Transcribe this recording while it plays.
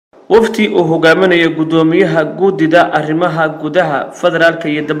wafti oo hogaaminaya gudoomiyaha guudida arrimaha gudaha federaalka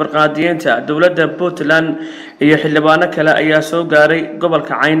iyo dabarqaadiyeenta dawladda Puntland iyo xildhibaano kale ayaa soo gaaray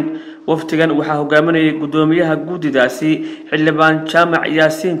gobolka Cayn. waftigan waxaa hogaaminaya gudoomiyaha guudidaasi xildhibaan Jaamac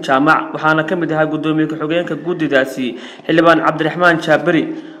Yaasiin Jaamac waxaana kamid ahaa gudoomiye ku-xigeenka guudidaasi xildhibaan Cabdiraxmaan Jaabiri.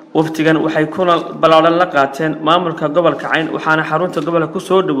 waftigan waxay kuna balaaran la qaateen maamulka gobolka Cayn waxaana xarunta gobolka ku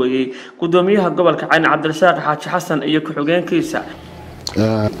soo dhaweeyay gudoomiyaha gobolka Cayn Cabdirasaaq Xaaji Xasan iyo ku-xigeenkiisa.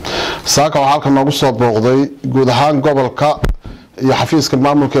 saaka waxa halkan noogu soo booqday guud ahaan gobolka iyo xafiiska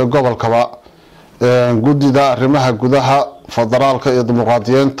maamulka ee gobolkaba gudida arrimaha gudaha federaalka iyo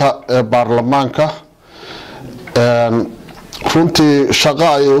dimuqraadiyeenta ee baarlamaanka runtii shaqo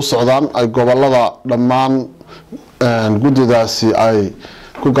ay u socdaan ay gobolada dhammaan gudidaasi ay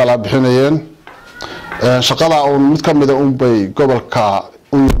ku kala bixinayeen shaqada oo mid ka mid ah bay gobolka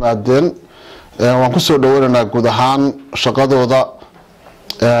u yimaadeen waan ku soo dhaweynaynaa guud ahaan shaqadooda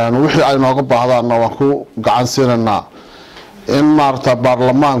wixii ay nooga baahdaan waan ku gacan siinanaa in maarta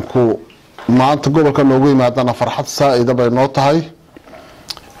baarlamaanku maanta gobolka noogu yimaadana farxad saa'ida bay noo tahay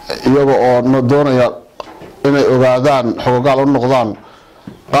iyaga oo doonaya inay ogaadaan xogaal u noqdaan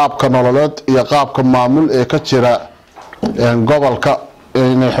qaabka nololeed iyo qaabka maamul ee ka jira gobolka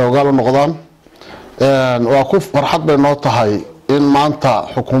inay xogaal u noqdaan waa ku farxad bay noo tahay in maanta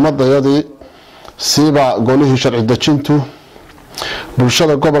xukuumadayadii siiba golihii sharci dejintu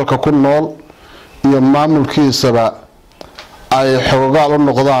bulshada gobolka ku nool iyo maamulkiisaba ay xogaal u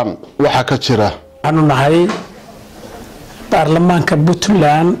noqdaan waxa ka jira. waxaanu nahay baarlamaanka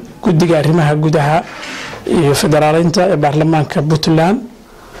Puntland gudiga arrimaha gudaha iyo federaalinta ee baarlamaanka Puntland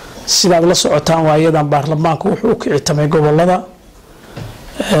sidaad la socotaan waayadan baarlamaanku wuxuu ka ciitamay gobolada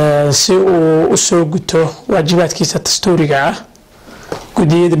si uu u soo guto waajibaadkiisa dastuuriga ah.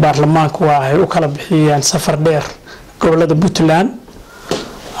 gudiyada baarlamaanku waxay u kala bixiyeen safar dheer gobolada Puntland.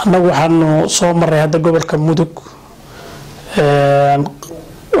 annagu waxaanu soo maray hadda gobolka Mudug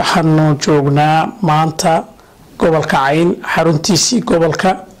waxaanu joognaa maanta gobolka Cayn xaruntiisii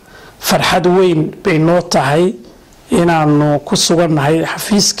gobolka. farxad weyn bay noo tahay inaanu ku sugannahay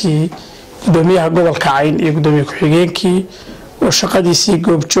xafiiskii gudoomiyaha gobolka Cayn iyo gudoomiye ku-xigeenkii oo shaqadiisii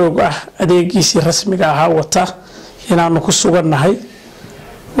goobjoog ah adeegiisii rasmiga ahaa wata inaanu ku sugannahay.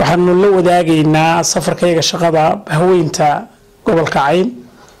 waxaanu la wadaagaynaa safarkayga shaqada haweynta gobolka Cayn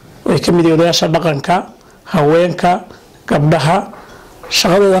oo ka mid ah odayaasha dhaqanka haweenka gabdhaha.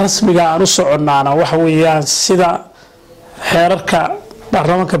 shaqada rasmiga aan u soconaana waxa weeyaan sida xeerarka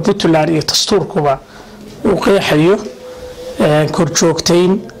baarlamaanka Puntland iyo dastuurkuba uu qeexayo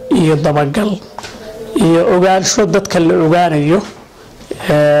korjoogteyn iyo dabagal iyo ogaansho dadka la ogaanayo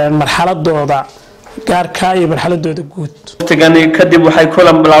marxaladooda gaarka iyo marxaladooda guud. waqtigani kadib waxay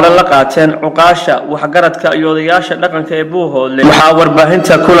kulan balaaran la qaateen cuqaasha waxgaradka iyo odayaasha dhaqanka ee Buuhoodle. waxaa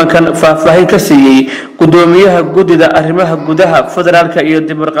warbaahinta kulankan faahfaahin ka siiyay gudoomiyaha gudida arrimaha gudaha federaalka iyo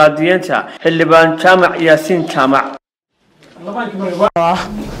dimuqraadiyeenta xildhibaan Jaamac Yaasiin Jaamac.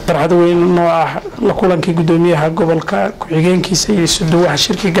 farxad weyn oo ah la kulankii gudoomiyaha gobolka ku-xigeenkiisa iyo suduwaha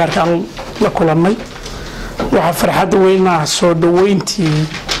shirki gaarka aan la kulannay. waxa farxad weyn ah soo dhaweyntii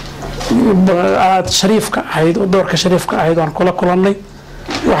aad shariifka ahayd oo doorka shariifka ahayd aan kula kulannay.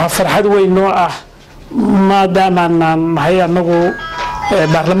 waxa farxad weyn oo ah maadaama aan nahay anagu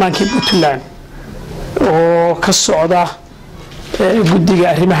baarlamaankii Puntland oo ka socda gudiga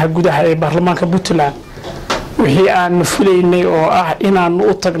arrimaha gudaha ee baarlamaanka Puntland wixii aan fuleynay oo ah inaan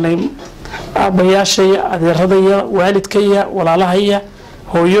u tagnay aabayaashaya adeeradaya waalidkaya walaalahaya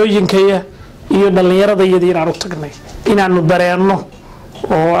hooyooyinkaya iyo dhalinyaradayada inaan u tagnay inaanu dareeno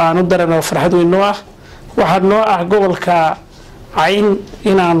oo aanu dareeno farxad weyn oo ah. waxa noo ah gobolka Cayn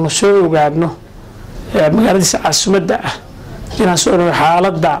inaanu soo ogaadno magaaladiisa caasimadda ah inaan soo ogaano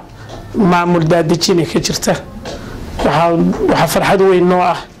xaaladda maamul daadejin ka jirta. waxa farxad weyn oo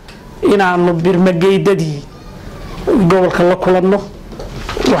ah inaanu birmageydadii gobolka la kulanno.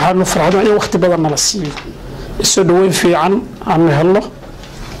 waxaanu farxad in waqti badan la siiyo soo dhaweyn fiican aanu helno.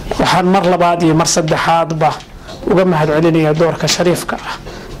 waxaan mar labaad iyo mar saddexaadba uga mahadcelinayaa doorka shariifka ah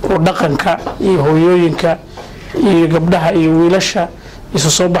oo dhaqanka iyo hooyooyinka iyo gabdhaha iyo wiilasha isu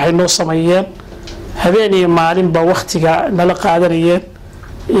soo baxay noo sameeyeen habeen iyo maalinba waqtiga nala qaadanayeen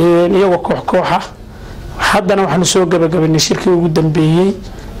iyagoo koox-kooxa. haddana waxaanu soo gabagabaynay shirkii ugu dambeeyey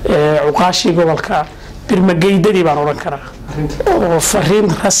cuqaashii gobolka birmageydadii baan odhan karaa oo fariin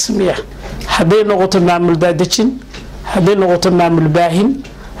rasmi ah hadday noqoto maamul daadejin hadday noqoto maamul baahin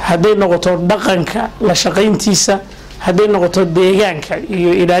hadday noqoto dhaqanka la shaqayntiisa hadday noqoto deegaanka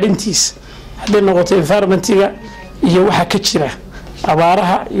iyo ilaalintiisa hadday noqoto environmentiga iyo waxa ka jira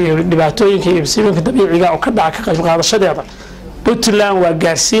abaaraha iyo dhibaatooyinka iyo masiibooyinka dabiiciga oo ka dhaca ka qayb qaadashadeeda Puntland waa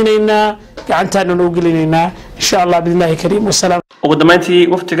gaarsiinaynaa gacantaana noo gelinaynaa insha Allah billahi kariim wasalaam ugu dambeyntii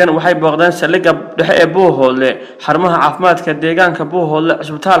waftigan waxay booqdeen saldhigga dhexe ee Buuhoodle xarumaha caafimaadka deegaanka Buuhoodle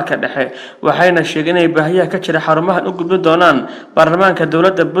isbitaalka dhexe waxayna sheegeen inay baahiyaha ka jira xarumahan u gudbin doonaan baarlamaanka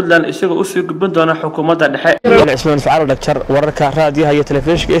dowladda Puntland isagoo u sii gudbin doona xukuumadda dhexe Ismaan Facaal Dhagtar wararka raadiyaha iyo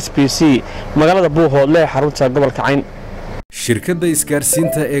telefishinka SBC magaalada Buuhoodle xarunta gobolka Cayn shirkadda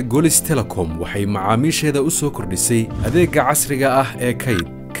isgaarsiinta ee Golis Telecom waxay macaamiisheeda u soo kordhisay adeegga casriga ah ee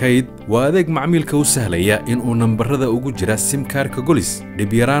kayd waa adeeg macmiilka u sahlaya in uu nambarada ugu jira sim kaarka Golis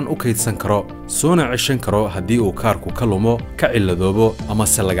dib yaraan u kaydsan karo soona ceshan karo haddii uu kaarku ka lumo ka ciladoobo ama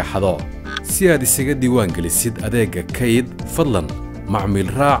se laga xado si aad isaga diiwaan gelisid adeegga kayd fadlan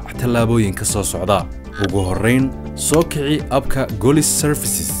macmiil raac tallaabooyinka soo socda ugu horreyn soo kici abka Golis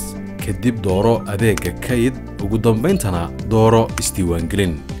Services kadib dooro adeegga kayd ugu dambayntana dooro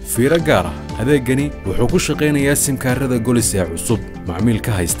isdiiwaangelin fiiro gaar ah adeegani wuxuu ku shaqaynayaa simkaarada Golis ee cusub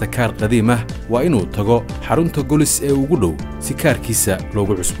macmiilka haysta kaar qadiim ah waa inuu tago xarunta Golis ee ugu dhow si kaarkiisa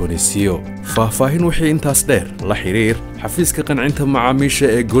loogu cusboonaysiiyo faahfaahin wixii intaas dheer la xiriir xafiiska qancinta macaamiisha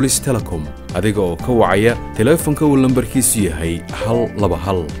ee Golis Telecom adiga oo ka wacaya teleefanka uu lambarkiisu yahay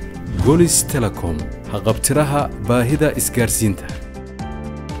 121 Golis Telecom haqabtiraha baahida isgaarsiinta